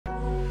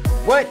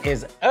What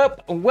is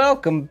up?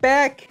 Welcome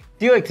back.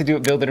 Do you like to do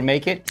it, build it, or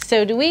make it?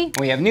 So do we.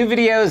 We have new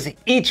videos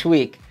each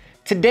week.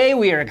 Today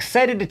we are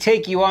excited to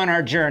take you on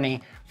our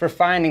journey for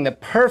finding the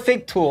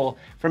perfect tool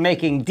for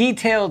making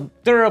detailed,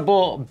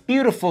 durable,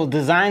 beautiful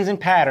designs and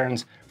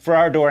patterns for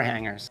our door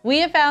hangers. We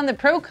have found the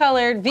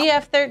Procolored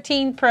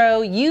VF13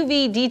 Pro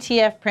UV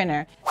DTF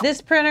printer. This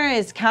printer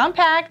is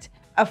compact,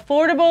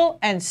 affordable,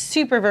 and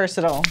super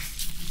versatile.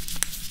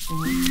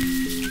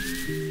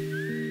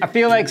 I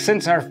feel like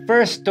since our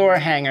first door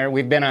hanger,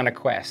 we've been on a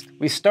quest.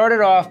 We started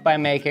off by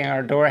making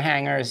our door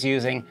hangers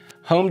using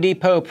Home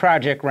Depot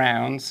project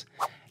rounds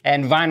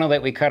and vinyl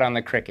that we cut on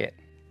the Cricut.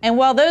 And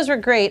while those were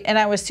great, and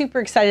I was super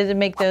excited to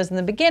make those in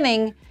the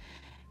beginning,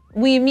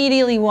 we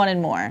immediately wanted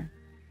more.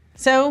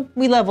 So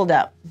we leveled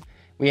up.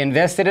 We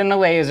invested in a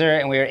laser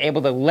and we were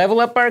able to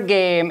level up our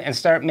game and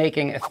start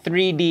making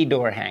 3D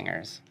door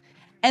hangers.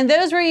 And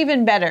those were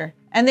even better.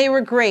 And they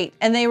were great.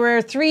 And they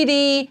were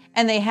 3D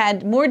and they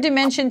had more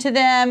dimension to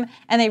them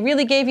and they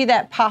really gave you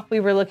that pop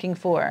we were looking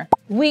for.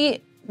 We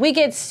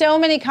get so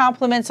many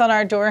compliments on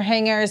our door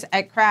hangers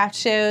at craft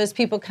shows.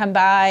 People come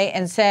by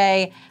and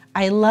say,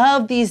 I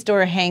love these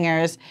door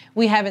hangers.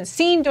 We haven't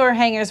seen door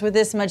hangers with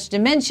this much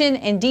dimension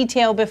and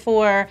detail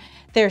before.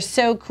 They're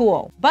so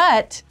cool.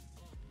 But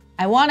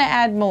I want to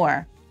add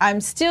more. I'm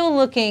still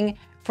looking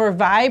for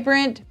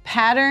vibrant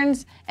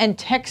patterns and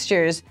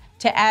textures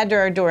to add to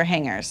our door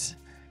hangers.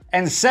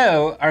 And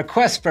so, our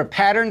quest for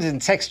patterns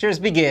and textures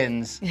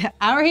begins.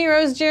 Our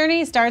hero's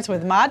journey starts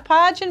with Mod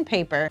Podge and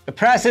paper. The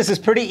process is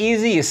pretty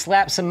easy. You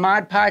slap some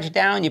Mod Podge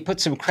down, you put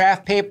some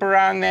craft paper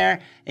on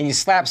there, and you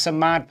slap some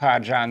Mod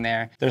Podge on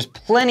there. There's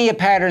plenty of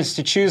patterns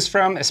to choose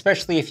from,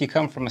 especially if you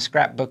come from a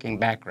scrapbooking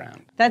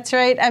background. That's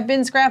right. I've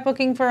been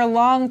scrapbooking for a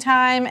long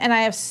time, and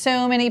I have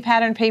so many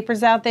pattern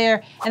papers out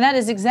there, and that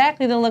is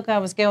exactly the look I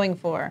was going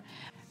for.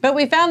 But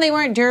we found they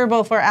weren't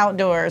durable for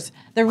outdoors.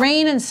 The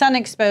rain and sun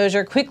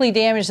exposure quickly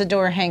damaged the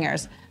door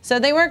hangers, so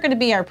they weren't going to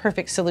be our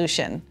perfect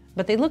solution,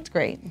 but they looked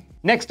great.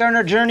 Next on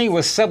our journey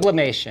was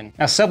sublimation.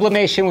 Now,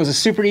 sublimation was a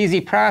super easy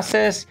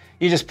process.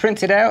 You just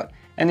print it out,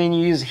 and then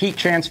you use heat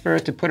transfer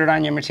to put it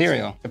on your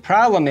material. The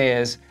problem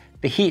is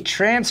the heat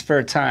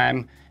transfer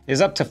time is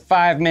up to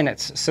 5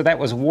 minutes, so that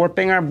was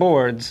warping our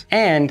boards,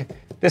 and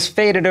this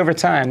faded over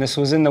time. This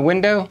was in the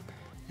window,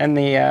 and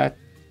the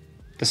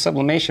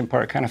sublimation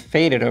part kind of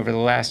faded over the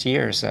last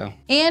year or so.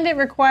 And it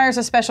requires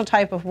a special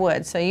type of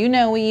wood. So you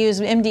know we use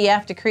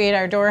MDF to create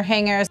our door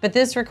hangers, but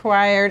this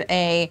required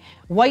a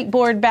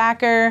whiteboard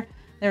backer.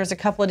 There was a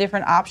couple of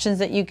different options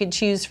that you could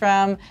choose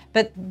from,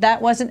 but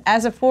that wasn't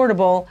as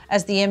affordable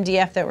as the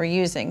MDF that we're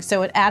using.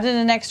 So it added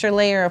an extra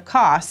layer of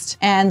cost,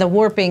 and the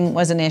warping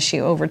was an issue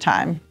over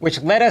time. Which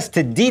led us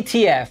to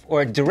DTF,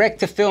 or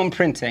direct-to-film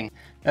printing.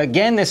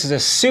 Again, this is a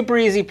super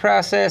easy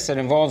process. It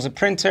involves a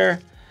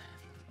printer,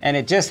 and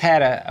it just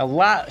had a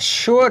lot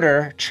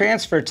shorter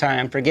transfer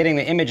time for getting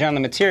the image on the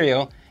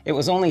material. It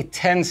was only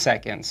 10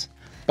 seconds,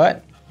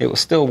 but it was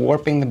still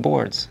warping the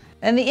boards.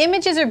 And the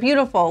images are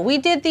beautiful. We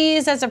did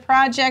these as a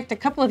project a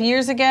couple of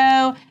years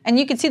ago, and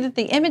you can see that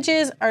the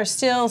images are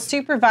still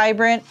super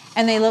vibrant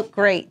and they look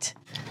great.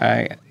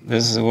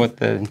 This is what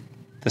the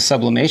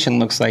sublimation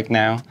looks like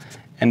now,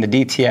 and the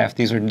DTF.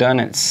 These were done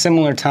at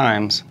similar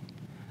times.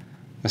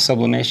 The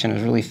sublimation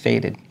is really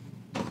faded.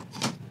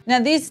 Now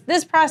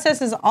this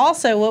process is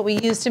also what we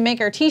use to make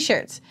our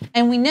t-shirts.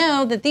 And we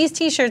know that these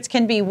t-shirts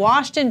can be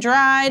washed and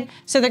dried,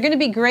 so they're gonna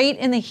be great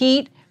in the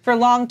heat for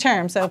long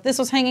term. So if this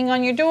was hanging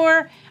on your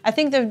door, I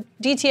think the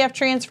DTF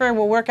transfer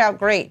will work out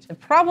great. The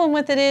problem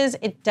with it is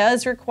it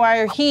does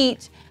require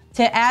heat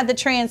to add the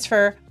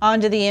transfer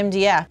onto the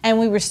MDF. And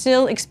we were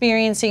still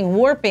experiencing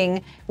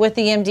warping with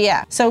the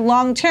MDF. So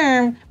long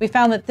term, we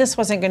found that this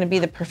wasn't gonna be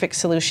the perfect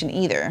solution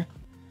either.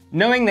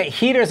 Knowing that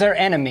heat is our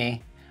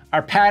enemy,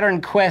 our pattern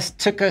quest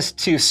took us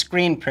to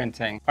screen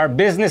printing. Our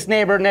business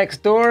neighbor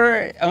next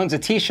door owns a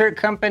t-shirt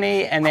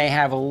company and they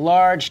have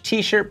large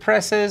t-shirt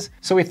presses.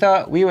 So we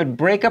thought we would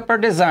break up our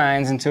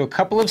designs into a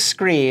couple of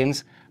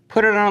screens,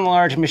 put it on a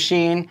large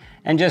machine,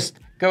 and just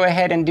go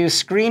ahead and do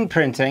screen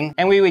printing.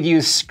 And we would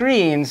use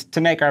screens to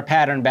make our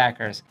pattern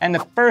backers. And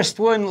the first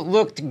one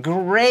looked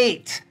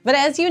great. But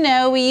as you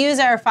know, we use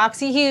our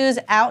Foxy Hues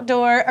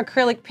outdoor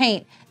acrylic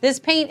paint. This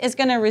paint is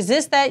gonna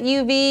resist that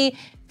UV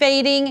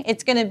fading,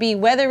 it's gonna be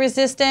weather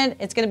resistant,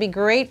 it's gonna be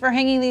great for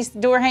hanging these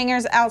door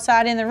hangers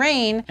outside in the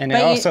rain. And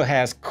it also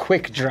has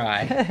quick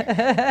dry.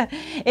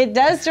 It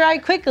does dry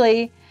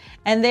quickly,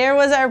 and there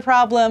was our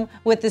problem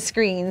with the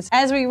screens.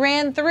 As we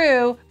ran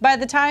through, by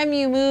the time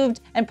you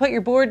moved and put your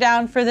board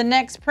down for the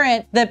next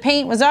print, the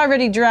paint was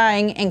already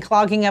drying and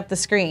clogging up the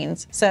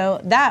screens.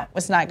 So that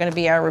was not gonna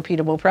be our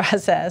repeatable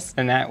process.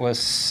 And that was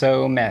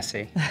so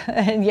messy.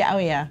 Yeah, oh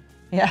yeah,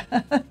 yeah.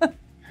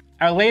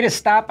 Our latest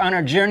stop on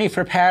our journey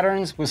for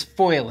patterns was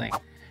foiling.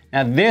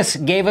 Now this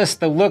gave us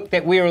the look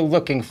that we were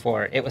looking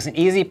for. It was an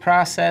easy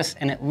process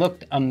and it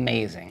looked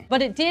amazing.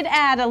 But it did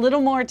add a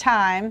little more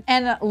time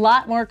and a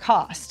lot more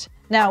cost.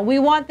 Now, we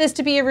want this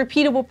to be a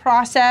repeatable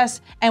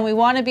process, and we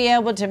want to be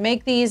able to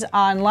make these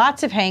on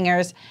lots of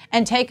hangers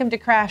and take them to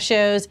craft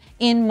shows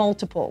in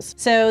multiples.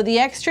 So the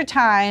extra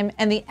time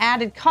and the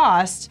added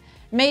cost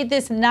made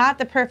this not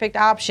the perfect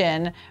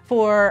option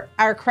for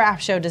our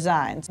craft show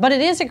designs. But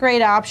it is a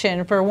great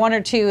option for one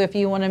or two if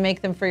you want to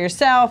make them for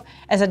yourself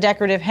as a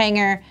decorative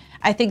hanger.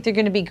 I think they're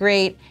going to be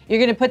great. You're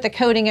going to put the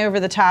coating over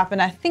the top, and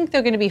I think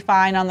they're going to be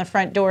fine on the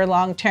front door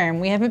long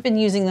term. We haven't been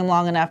using them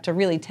long enough to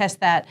really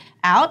test that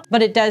out,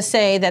 but it does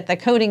say that the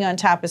coating on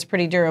top is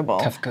pretty durable.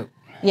 Tough coat.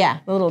 Yeah,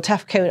 a little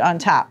tough coat on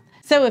top.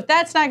 So if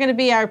that's not going to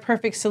be our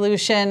perfect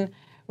solution,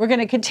 we're going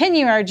to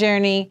continue our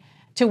journey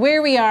to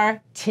where we are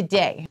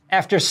today.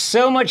 After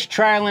so much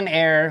trial and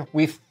error,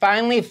 we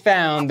finally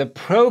found the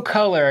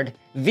Procolored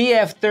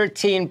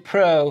VF13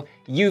 Pro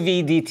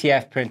UV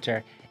DTF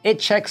printer. It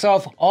checks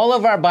off all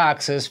of our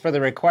boxes for the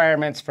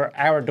requirements for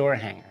our door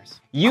hangers.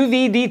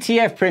 UV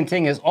DTF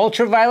printing is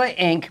ultraviolet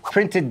ink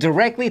printed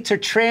directly to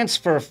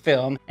transfer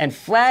film and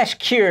flash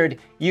cured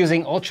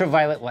using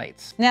ultraviolet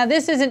lights. Now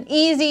this is an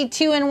easy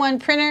 2-in-1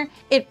 printer.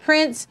 It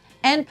prints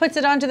and puts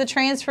it onto the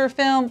transfer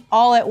film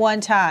all at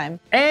one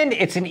time. And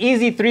it's an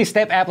easy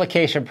 3-step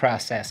application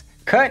process.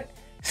 Cut,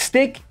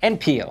 stick, and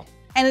peel.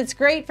 And it's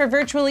great for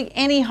virtually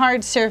any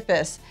hard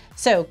surface.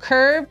 So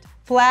curved,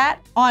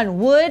 flat, on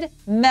wood,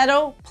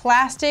 metal,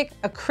 plastic,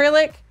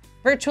 acrylic,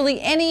 virtually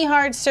any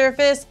hard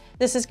surface,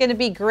 this is gonna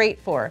be great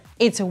for.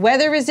 It's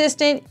weather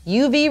resistant,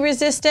 UV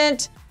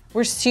resistant.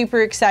 We're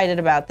super excited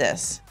about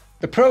this.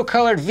 The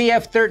Procolored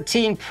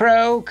VF13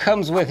 Pro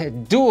comes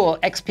with dual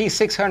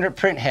XP600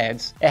 print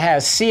heads. It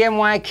has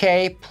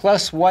CMYK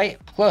plus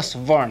white plus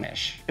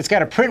varnish. It's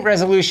got a print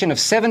resolution of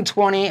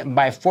 720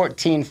 by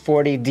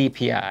 1440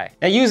 DPI.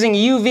 Now using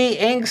UV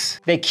inks,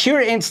 they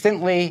cure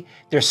instantly,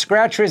 they're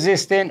scratch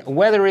resistant,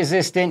 weather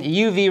resistant,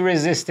 UV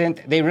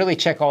resistant. They really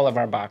check all of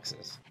our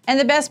boxes. And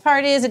the best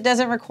part is it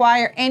doesn't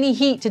require any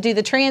heat to do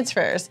the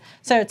transfers.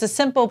 So it's a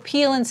simple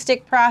peel and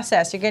stick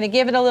process. You're gonna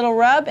give it a little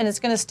rub and it's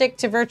gonna stick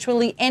to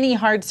virtually any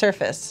hard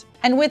surface.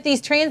 And with these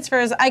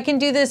transfers, I can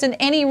do this in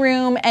any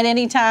room at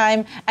any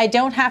time. I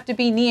don't have to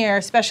be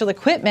near special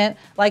equipment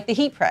like the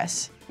heat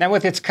press. Now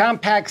with its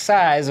compact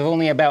size of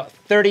only about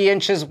 30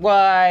 inches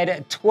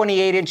wide,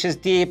 28 inches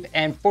deep,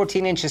 and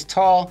 14 inches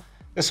tall,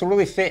 this will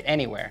really fit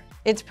anywhere.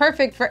 It's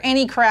perfect for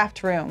any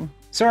craft room.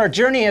 So our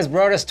journey has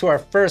brought us to our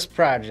first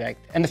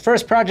project. And the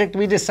first project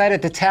we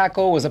decided to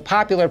tackle was a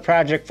popular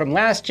project from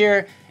last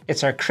year.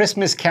 It's our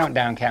Christmas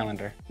countdown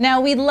calendar. Now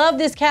we love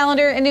this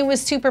calendar and it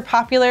was super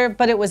popular,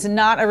 but it was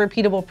not a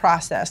repeatable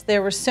process.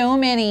 There were so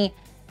many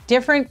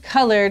different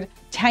colored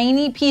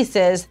tiny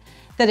pieces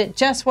that it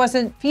just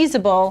wasn't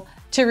feasible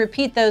to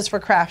repeat those for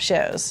craft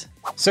shows.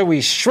 So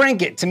we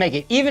shrank it to make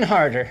it even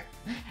harder.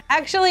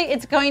 Actually,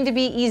 it's going to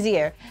be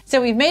easier.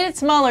 So we've made it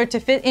smaller to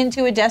fit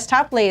into a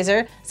desktop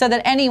laser so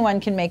that anyone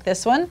can make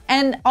this one.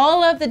 And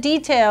all of the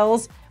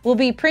details will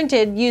be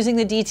printed using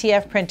the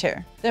DTF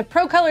printer. The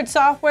Procolored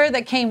software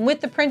that came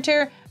with the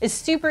printer is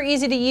super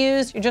easy to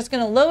use. You're just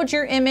gonna load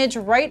your image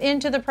right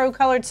into the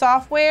Procolored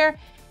software,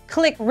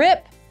 click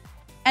rip,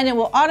 and it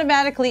will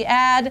automatically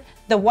add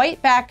the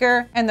white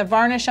backer and the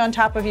varnish on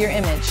top of your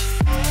image.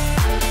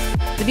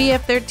 The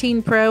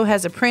VF13 Pro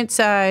has a print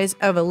size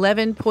of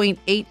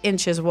 11.8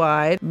 inches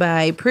wide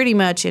by pretty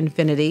much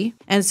infinity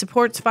and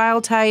supports file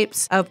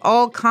types of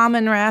all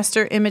common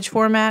raster image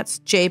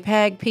formats,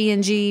 JPEG,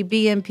 PNG,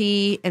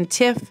 BMP, and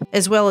TIFF,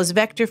 as well as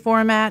vector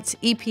formats,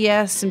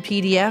 EPS, and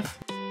PDF.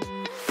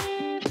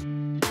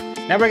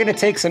 Now we're gonna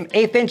take some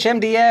 1/8 inch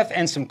MDF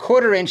and some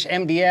 1/4 inch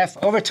MDF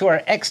over to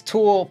our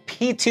xTool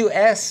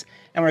P2S,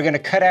 and we're gonna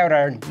cut out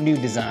our new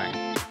design.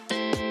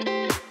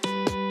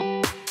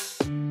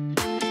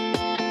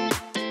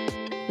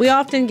 We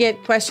often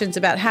get questions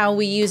about how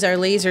we use our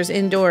lasers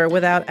indoor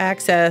without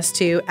access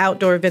to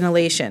outdoor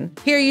ventilation.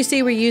 Here you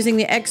see we're using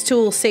the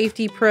xTool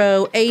Safety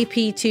Pro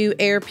AP2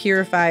 air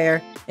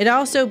purifier. It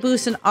also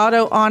boosts an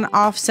auto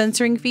on-off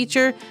sensoring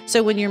feature,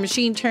 so when your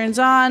machine turns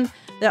on,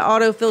 the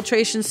auto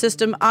filtration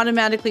system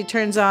automatically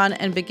turns on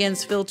and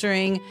begins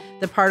filtering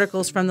the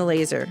particles from the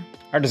laser.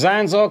 Our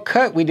design's all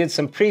cut. We did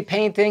some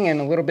pre-painting and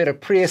a little bit of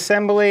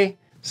pre-assembly.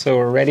 So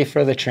we're ready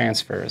for the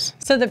transfers.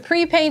 So the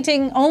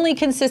pre-painting only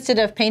consisted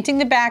of painting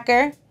the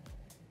backer,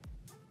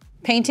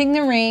 painting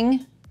the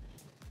ring,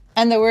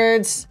 and the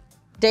words,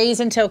 "Days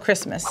Until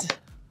Christmas."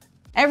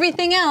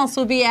 Everything else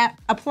will be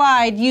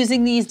applied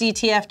using these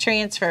DTF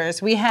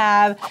transfers. We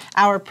have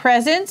our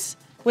presents,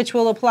 which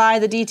will apply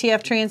the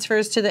DTF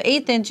transfers to the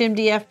 1/8 inch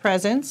MDF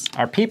presents.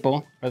 Our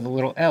people are the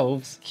little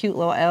elves. Cute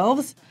little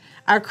elves.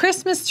 Our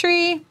Christmas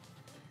tree.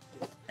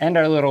 And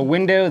our little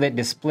window that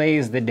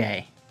displays the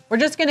day. We're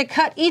just gonna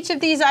cut each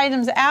of these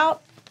items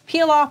out,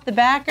 peel off the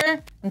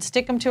backer, and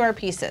stick them to our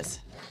pieces.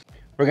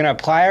 We're gonna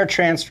apply our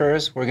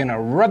transfers, we're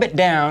gonna rub it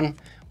down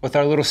with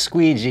our little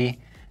squeegee,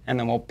 and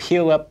then we'll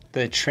peel up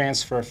the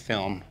transfer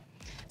film.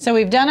 So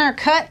we've done our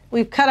cut,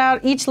 we've cut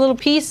out each little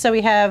piece, so we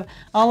have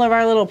all of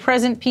our little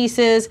present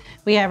pieces,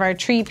 we have our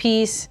tree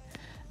piece.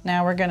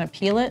 Now we're gonna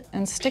peel it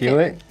and stick it. Peel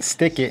it,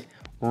 stick it,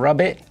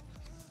 rub it,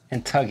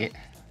 and tug it.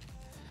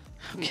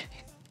 Okay.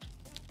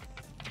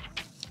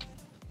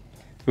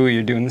 Ooh,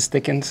 you're doing the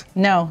stickins?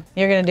 No,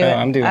 you're gonna do it.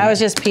 I'm doing it. I was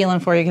just peeling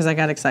for you because I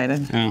got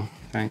excited. Oh,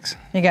 thanks.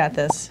 You got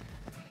this.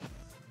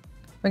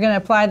 We're gonna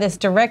apply this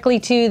directly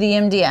to the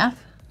MDF.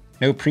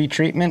 No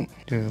pre-treatment,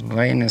 just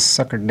laying this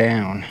sucker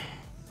down.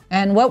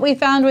 And what we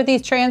found with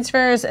these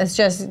transfers is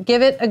just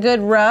give it a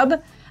good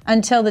rub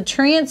until the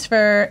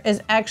transfer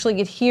is actually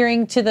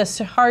adhering to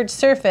the hard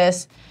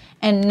surface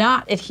and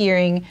not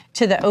adhering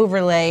to the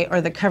overlay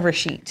or the cover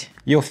sheet.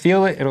 You'll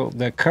feel it,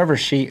 the cover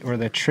sheet or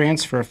the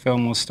transfer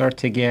film will start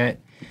to get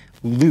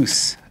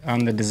loose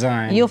on the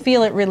design. You'll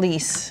feel it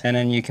release. And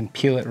then you can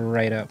peel it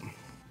right up.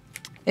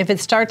 If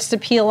it starts to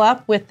peel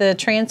up with the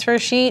transfer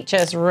sheet,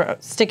 just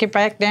stick it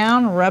back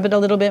down, rub it a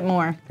little bit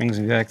more. Brings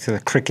me back to the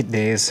Cricut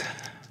days.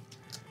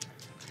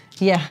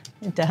 Yeah,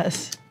 it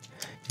does.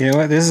 You know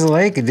what, this is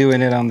like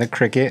doing it on the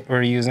Cricut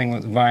or using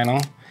with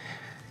vinyl,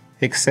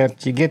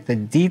 except you get the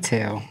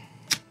detail.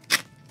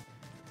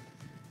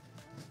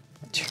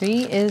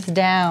 Tree is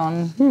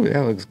down. Ooh,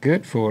 that looks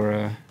good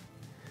for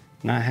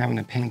not having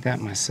to paint that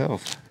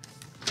myself.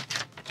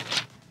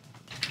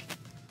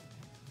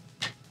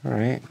 All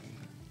right,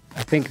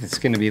 I think it's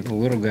gonna be the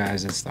little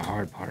guys that's the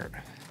hard part.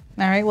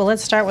 All right, well,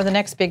 let's start with the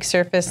next big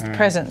surface,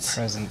 presents.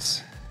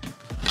 Presents.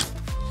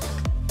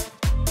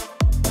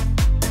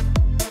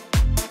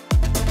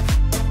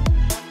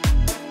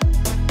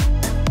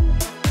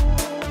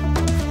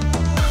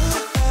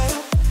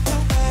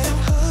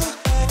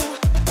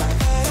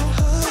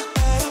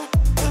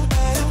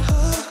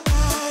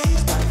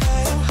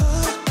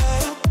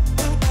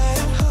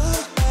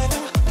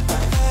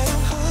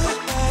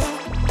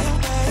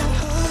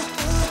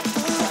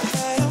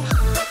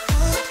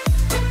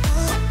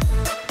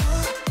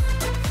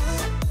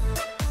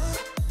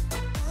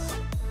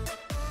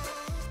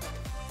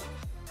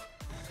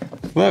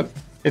 Look,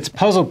 it's a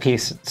puzzle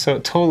piece, so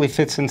it totally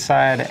fits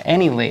inside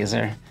any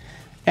laser.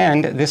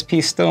 And this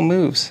piece still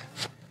moves.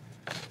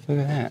 Look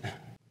at that.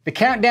 The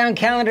countdown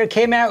calendar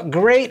came out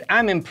great.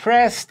 I'm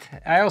impressed.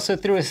 I also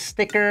threw a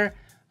sticker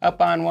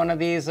up on one of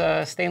these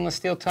stainless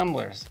steel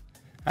tumblers.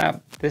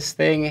 This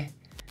thing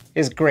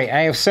is great.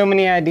 I have so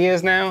many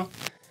ideas now.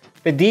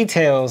 The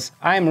details,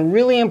 I'm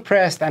really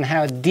impressed on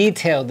how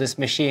detailed this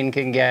machine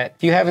can get.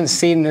 If you haven't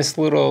seen this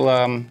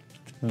little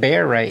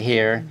bear right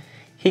here,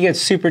 he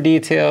gets super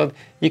detailed.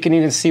 You can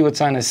even see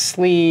what's on his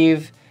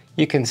sleeve.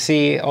 You can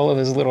see all of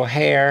his little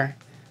hair.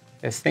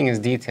 This thing is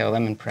detailed,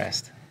 I'm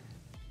impressed.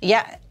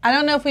 Yeah, I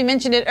don't know if we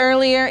mentioned it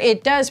earlier,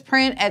 it does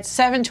print at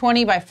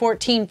 720 by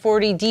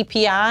 1440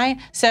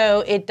 DPI,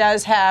 so it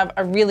does have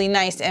a really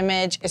nice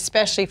image,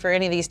 especially for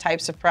any of these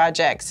types of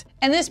projects.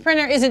 And this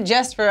printer isn't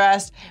just for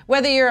us.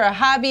 Whether you're a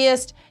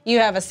hobbyist, you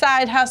have a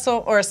side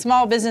hustle, or a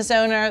small business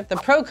owner, the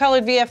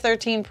Procolored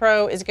VF13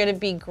 Pro is gonna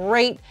be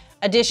great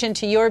addition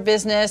to your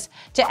business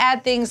to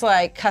add things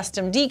like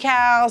custom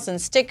decals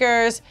and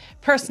stickers,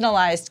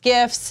 personalized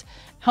gifts,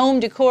 home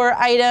decor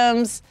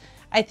items.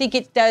 I think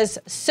it does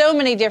so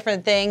many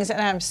different things, and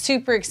I'm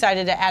super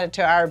excited to add it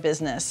to our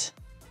business.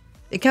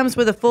 It comes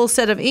with a full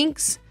set of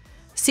inks,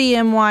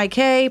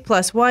 CMYK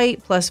plus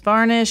white plus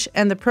varnish,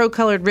 and the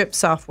Procolored RIP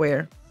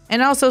software.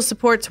 And also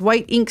supports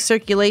white ink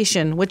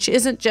circulation, which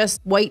isn't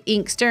just white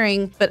ink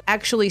stirring, but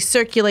actually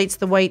circulates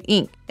the white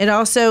ink. It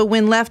also,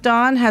 when left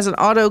on, has an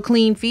auto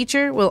clean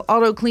feature, will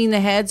auto clean the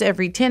heads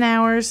every 10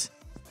 hours,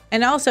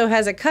 and also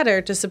has a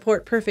cutter to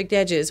support perfect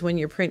edges when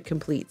your print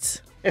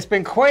completes. It's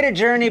been quite a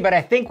journey, but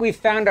I think we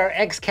found our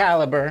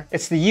Excalibur.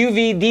 It's the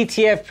UV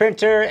DTF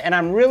printer, and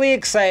I'm really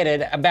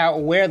excited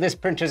about where this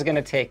printer is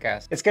gonna take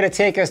us. It's gonna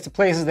take us to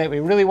places that we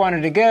really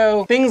wanted to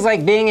go. Things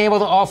like being able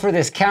to offer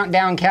this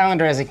countdown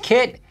calendar as a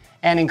kit,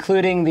 and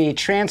including the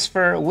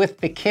transfer with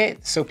the kit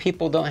so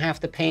people don't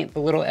have to paint the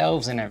little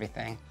elves and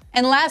everything.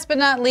 And last but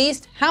not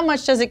least, how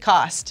much does it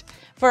cost?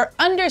 For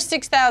under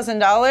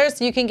 $6,000,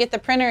 you can get the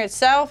printer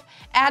itself,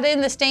 add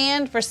in the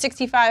stand for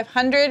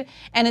 $6,500,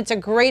 and it's a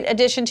great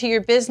addition to your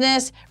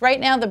business. Right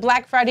now, the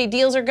Black Friday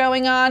deals are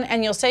going on,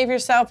 and you'll save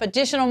yourself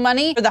additional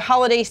money for the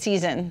holiday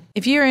season.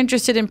 If you're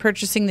interested in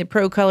purchasing the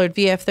Procolored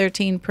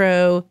VF13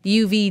 Pro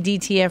UV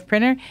DTF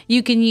printer,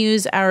 you can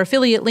use our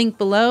affiliate link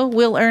below.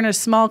 We'll earn a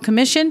small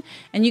commission,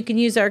 and you can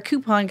use our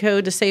coupon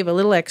code to save a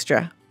little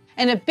extra.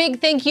 And a big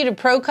thank you to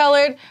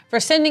Procolored for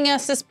sending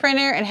us this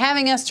printer and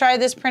having us try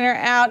this printer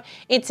out.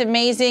 It's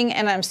amazing,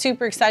 and I'm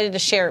super excited to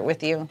share it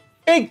with you.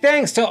 Big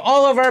thanks to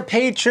all of our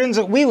patrons.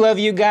 We love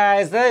you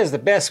guys. That is the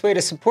best way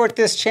to support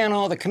this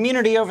channel. The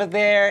community over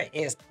there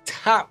is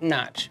top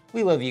notch.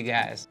 We love you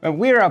guys. But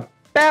we're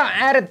about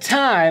out of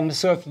time,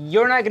 so if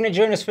you're not gonna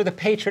join us for the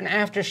patron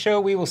after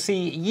show, we will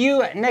see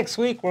you next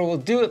week where we'll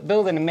do it,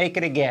 build it, and make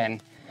it again.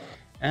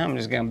 And I'm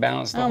just gonna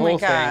balance the whole thing.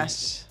 Oh my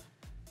gosh.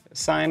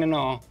 Sign and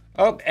all.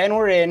 Oh, and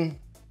we're in.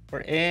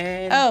 We're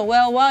in. Oh,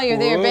 well, while you're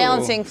there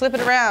balancing, flip it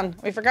around.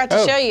 We forgot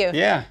to show you.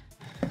 Yeah.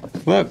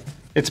 Look,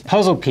 it's a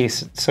puzzle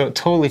piece, so it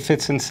totally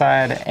fits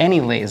inside any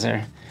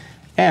laser.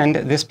 And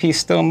this piece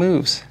still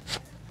moves.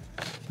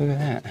 Look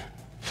at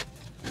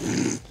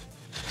that.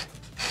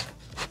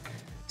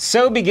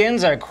 So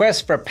begins our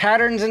quest for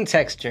patterns and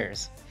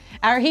textures.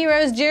 Our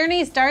hero's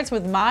journey starts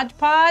with Mod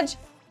Podge.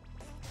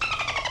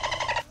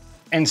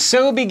 And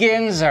so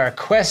begins our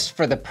quest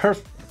for the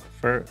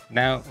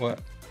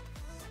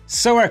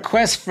So our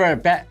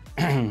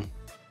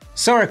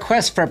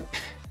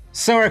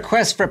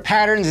quest for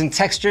patterns and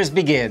textures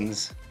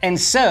begins. And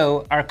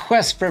so our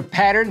quest for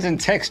patterns and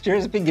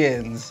textures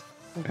begins.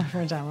 One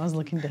more time, I was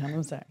looking down,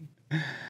 I'm sorry.